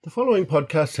The following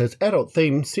podcast has adult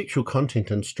themes, sexual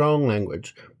content, and strong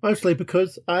language, mostly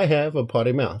because I have a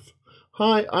potty mouth.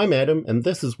 Hi, I'm Adam, and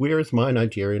this is Where is My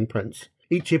Nigerian Prince?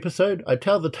 Each episode, I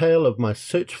tell the tale of my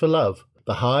search for love,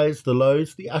 the highs, the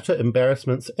lows, the utter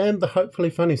embarrassments, and the hopefully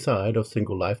funny side of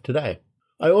single life today.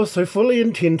 I also fully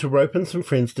intend to rope in some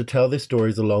friends to tell their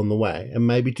stories along the way, and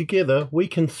maybe together we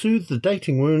can soothe the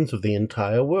dating wounds of the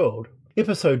entire world.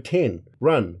 Episode 10,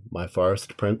 Run, My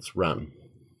Forest Prince, Run.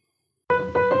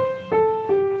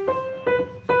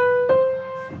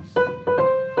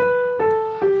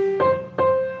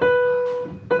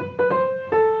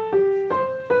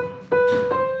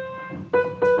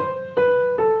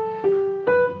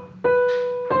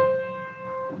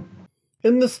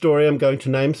 In this story, I'm going to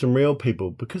name some real people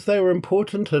because they were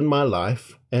important in my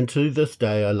life, and to this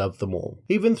day I love them all,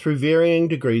 even through varying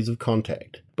degrees of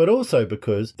contact, but also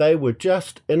because they were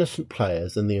just innocent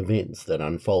players in the events that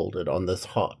unfolded on this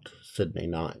hot Sydney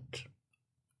night.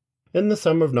 In the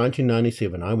summer of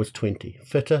 1997, I was 20,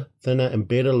 fitter, thinner, and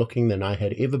better looking than I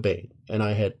had ever been, and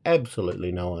I had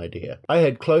absolutely no idea. I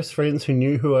had close friends who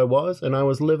knew who I was, and I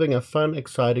was living a fun,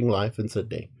 exciting life in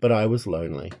Sydney, but I was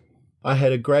lonely. I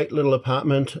had a great little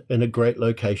apartment in a great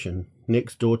location,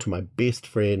 next door to my best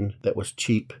friend that was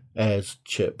cheap as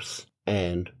chips,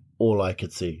 and all I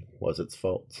could see was its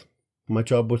faults. My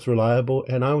job was reliable,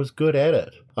 and I was good at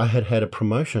it. I had had a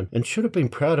promotion and should have been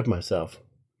proud of myself,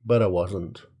 but I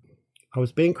wasn't. I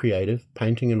was being creative,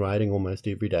 painting and writing almost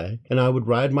every day, and I would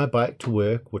ride my bike to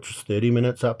work, which was 30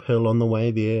 minutes uphill on the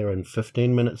way there and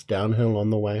 15 minutes downhill on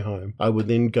the way home. I would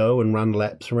then go and run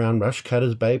laps around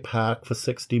Rushcutters Bay Park for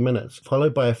 60 minutes,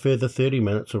 followed by a further 30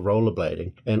 minutes of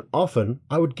rollerblading, and often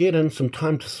I would get in some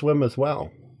time to swim as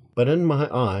well. But in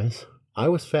my eyes, I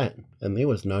was fat, and there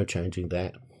was no changing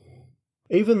that.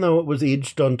 Even though it was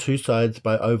edged on two sides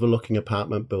by overlooking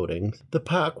apartment buildings, the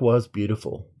park was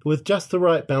beautiful, with just the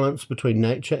right balance between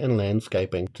nature and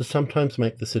landscaping to sometimes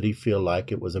make the city feel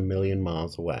like it was a million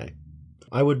miles away.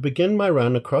 I would begin my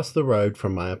run across the road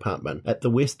from my apartment at the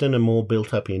western and more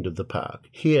built-up end of the park.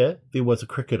 Here, there was a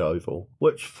cricket oval,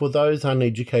 which for those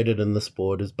uneducated in the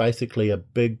sport is basically a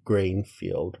big green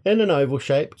field in an oval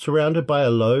shape surrounded by a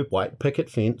low white picket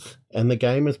fence, and the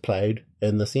game is played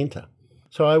in the centre.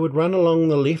 So I would run along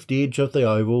the left edge of the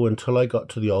oval until I got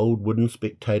to the old wooden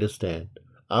spectator stand,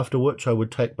 after which I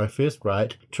would take my first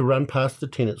right to run past the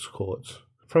tennis courts.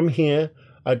 From here,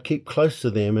 I'd keep close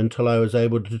to them until I was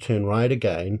able to turn right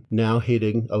again, now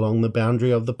heading along the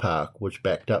boundary of the park, which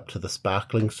backed up to the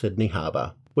sparkling Sydney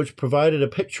Harbour, which provided a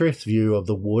picturesque view of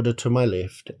the water to my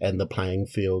left and the playing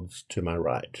fields to my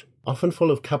right. Often full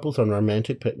of couples on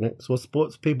romantic picnics or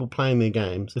sports people playing their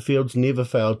games, the fields never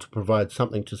failed to provide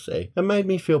something to see and made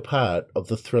me feel part of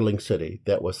the thrilling city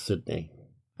that was Sydney.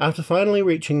 After finally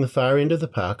reaching the far end of the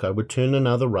park, I would turn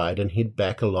another right and head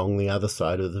back along the other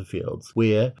side of the fields,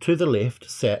 where, to the left,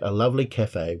 sat a lovely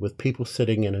cafe with people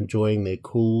sitting and enjoying their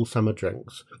cool summer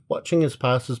drinks, watching as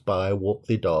passers-by walked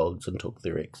their dogs and took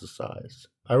their exercise.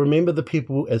 I remember the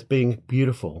people as being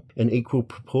beautiful in equal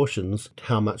proportions to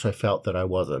how much I felt that I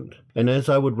wasn't. And as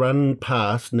I would run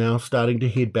past, now starting to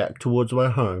head back towards my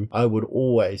home, I would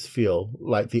always feel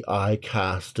like the eye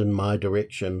cast in my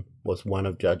direction was one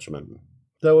of judgment.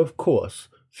 Though, of course,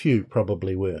 few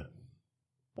probably were.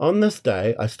 On this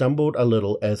day, I stumbled a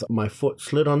little as my foot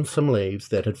slid on some leaves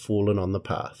that had fallen on the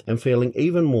path, and feeling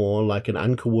even more like an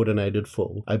uncoordinated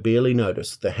fool, I barely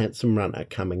noticed the handsome runner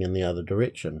coming in the other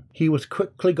direction. He was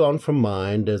quickly gone from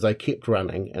mind as I kept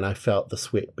running, and I felt the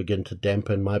sweat begin to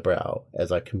dampen my brow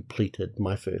as I completed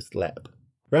my first lap.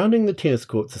 Rounding the tennis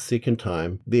courts a second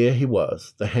time, there he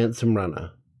was, the handsome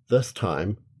runner. This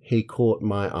time, he caught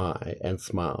my eye and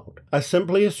smiled. I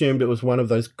simply assumed it was one of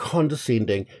those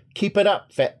condescending, "keep it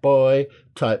up, fat boy,"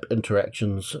 type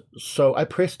interactions, so I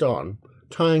pressed on,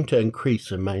 trying to increase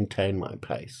and maintain my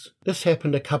pace. This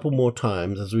happened a couple more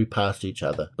times as we passed each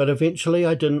other, but eventually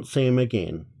I didn't see him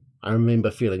again. I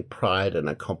remember feeling pride and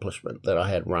accomplishment that I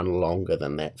had run longer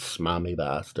than that smarmy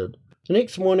bastard. The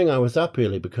next morning I was up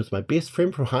early because my best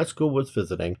friend from high school was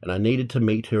visiting and I needed to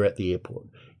meet her at the airport.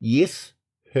 Yes,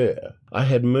 her. I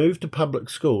had moved to public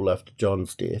school after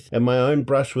John's death and my own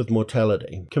brush with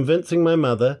mortality, convincing my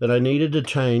mother that I needed to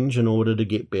change in order to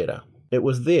get better. It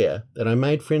was there that I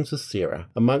made friends with Sarah,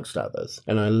 amongst others,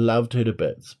 and I loved her to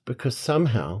bits because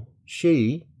somehow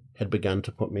she had begun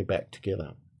to put me back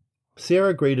together.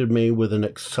 Sarah greeted me with an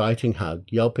exciting hug,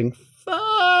 yelping,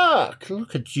 "Fuck!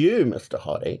 Look at you, Mr.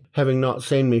 Hottie," having not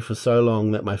seen me for so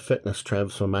long that my fitness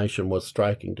transformation was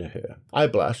striking to her. I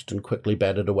blushed and quickly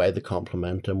batted away the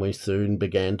compliment, and we soon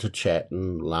began to chat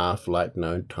and laugh like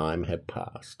no time had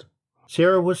passed.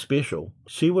 Sarah was special.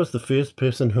 She was the first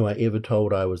person who I ever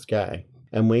told I was gay,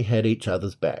 and we had each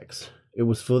other's backs. It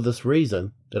was for this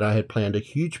reason that I had planned a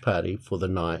huge party for the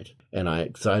night, and I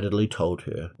excitedly told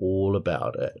her all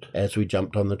about it as we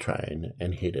jumped on the train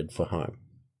and headed for home.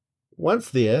 Once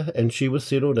there, and she was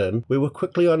settled in, we were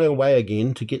quickly on our way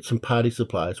again to get some party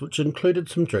supplies, which included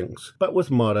some drinks, but was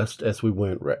modest as we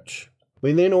weren't rich.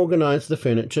 We then organised the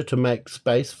furniture to make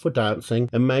space for dancing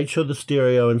and made sure the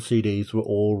stereo and CDs were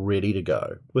all ready to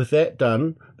go. With that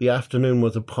done, the afternoon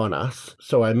was upon us,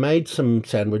 so I made some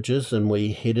sandwiches and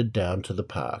we headed down to the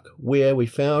park, where we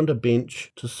found a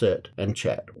bench to sit and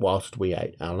chat whilst we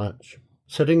ate our lunch.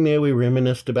 Sitting there we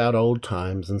reminisced about old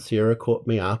times, and Sarah caught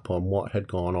me up on what had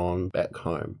gone on back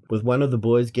home. With one of the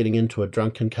boys getting into a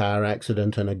drunken car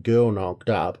accident and a girl knocked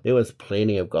up, there was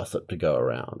plenty of gossip to go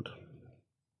around.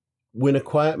 When a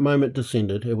quiet moment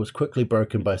descended, it was quickly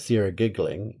broken by Sarah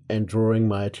giggling and drawing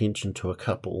my attention to a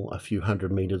couple a few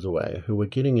hundred metres away who were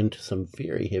getting into some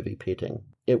very heavy petting.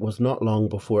 It was not long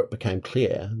before it became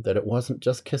clear that it wasn't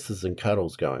just kisses and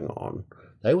cuddles going on.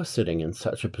 They were sitting in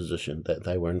such a position that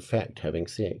they were in fact having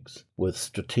sex, with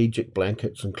strategic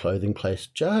blankets and clothing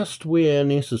placed just where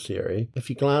necessary. If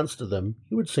you glanced at them,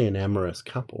 you would see an amorous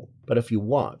couple, but if you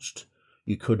watched,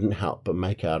 you couldn't help but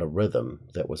make out a rhythm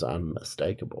that was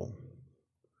unmistakable.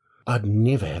 "I'd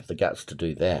never have the guts to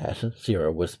do that,"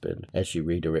 Sarah whispered as she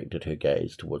redirected her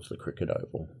gaze towards the cricket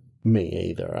oval. "Me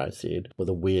either," I said, with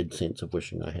a weird sense of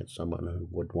wishing I had someone who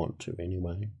would want to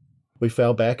anyway. We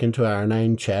fell back into our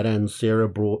inane chatter, and Sarah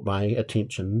brought my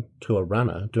attention to a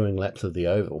runner doing laps of the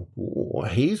oval. "Oh,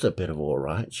 he's a bit of all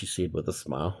right," she said with a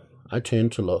smile. I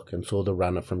turned to look and saw the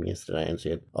runner from yesterday and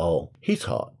said, "Oh, he's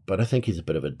hot, but I think he's a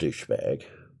bit of a douchebag."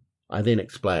 I then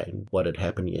explained what had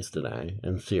happened yesterday,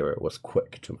 and Sarah was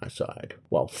quick to my side.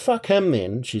 "Well, fuck him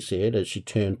then," she said as she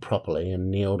turned properly and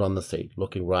kneeled on the seat,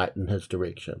 looking right in his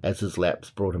direction, as his laps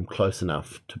brought him close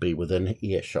enough to be within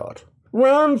earshot.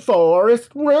 "Run,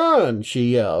 Forrest, run!"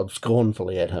 she yelled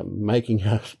scornfully at him, making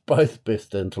us both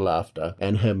burst into laughter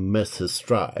and him miss his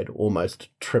stride, almost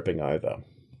tripping over.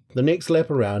 The next lap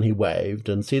around he waved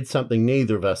and said something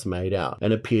neither of us made out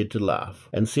and appeared to laugh,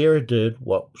 and Sarah did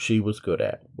what she was good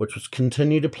at, which was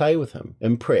continue to play with him,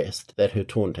 impressed that her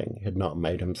taunting had not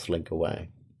made him slink away.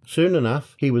 Soon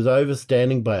enough, he was over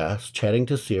standing by us, chatting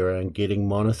to Sarah and getting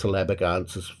monosyllabic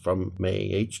answers from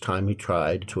me each time he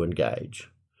tried to engage.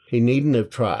 He needn't have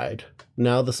tried.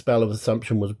 Now the spell of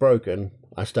assumption was broken,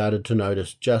 I started to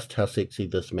notice just how sexy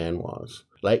this man was.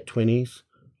 Late 20s,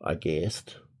 I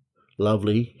guessed.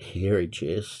 Lovely, hairy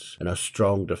chest, and a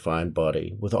strong, defined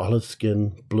body, with olive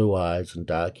skin, blue eyes, and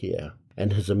dark hair,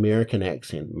 and his American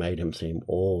accent made him seem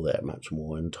all that much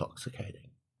more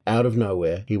intoxicating. Out of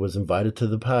nowhere, he was invited to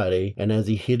the party, and as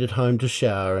he headed home to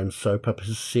shower and soap up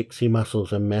his sexy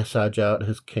muscles and massage out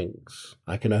his kinks,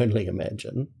 I can only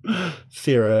imagine,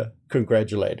 Sarah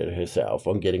congratulated herself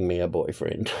on getting me a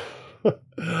boyfriend.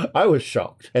 I was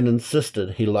shocked and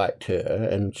insisted he liked her,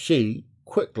 and she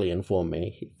quickly informed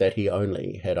me that he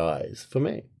only had eyes for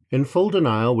me. In full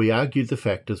denial, we argued the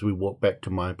fact as we walked back to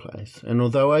my place, and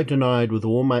although I denied with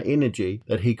all my energy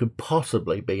that he could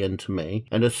possibly be into me,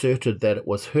 and asserted that it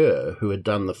was her who had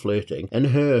done the flirting, and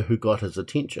her who got his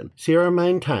attention, Sarah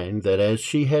maintained that as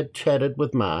she had chatted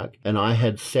with Mark, and I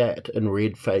had sat in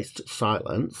red-faced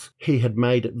silence, he had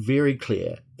made it very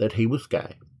clear that he was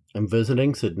gay, and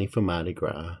visiting Sydney for Mardi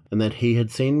Gras, and that he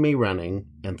had seen me running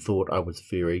and thought I was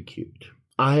very cute.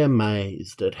 I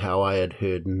amazed at how I had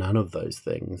heard none of those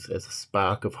things as a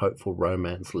spark of hopeful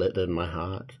romance lit in my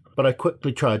heart. But I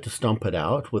quickly tried to stomp it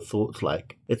out with thoughts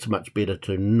like, it's much better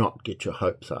to not get your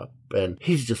hopes up, and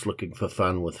he's just looking for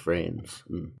fun with friends,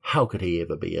 and how could he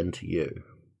ever be into you?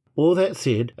 All that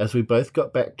said, as we both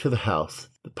got back to the house,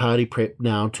 the party prep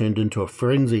now turned into a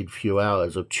frenzied few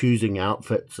hours of choosing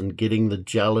outfits and getting the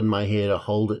gel in my hair to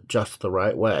hold it just the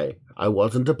right way. I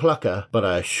wasn't a plucker, but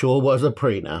I sure was a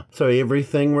preener, so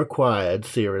everything required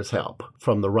Sarah's help.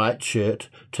 From the right shirt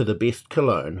to the best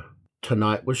cologne,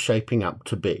 tonight was shaping up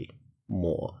to be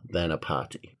more than a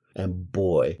party. And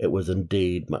boy, it was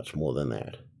indeed much more than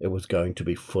that. It was going to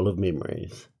be full of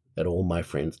memories that all my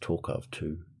friends talk of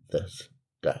to this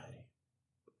day.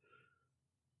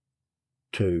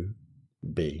 To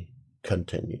be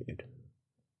continued.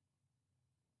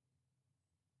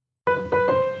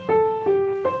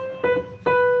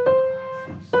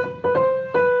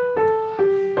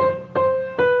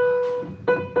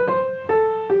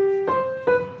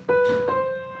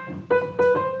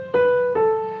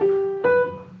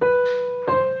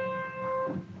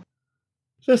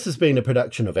 This has been a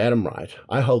production of Adam Wright.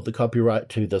 I hold the copyright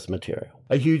to this material.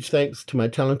 A huge thanks to my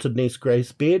talented niece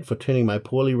Grace Beard for turning my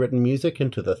poorly written music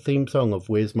into the theme song of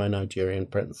Where's My Nigerian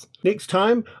Prince. Next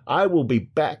time, I will be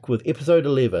back with episode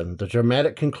 11, the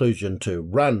dramatic conclusion to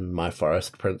Run, My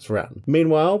Forest Prince Run.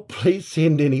 Meanwhile, please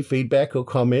send any feedback or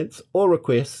comments or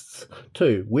requests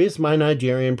to Where's My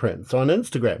Nigerian Prince on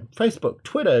Instagram, Facebook,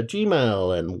 Twitter,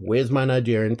 Gmail, and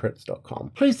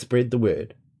where'smynigerianprince.com. Please spread the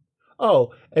word.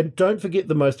 Oh, and don't forget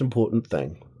the most important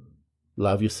thing.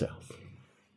 Love yourself.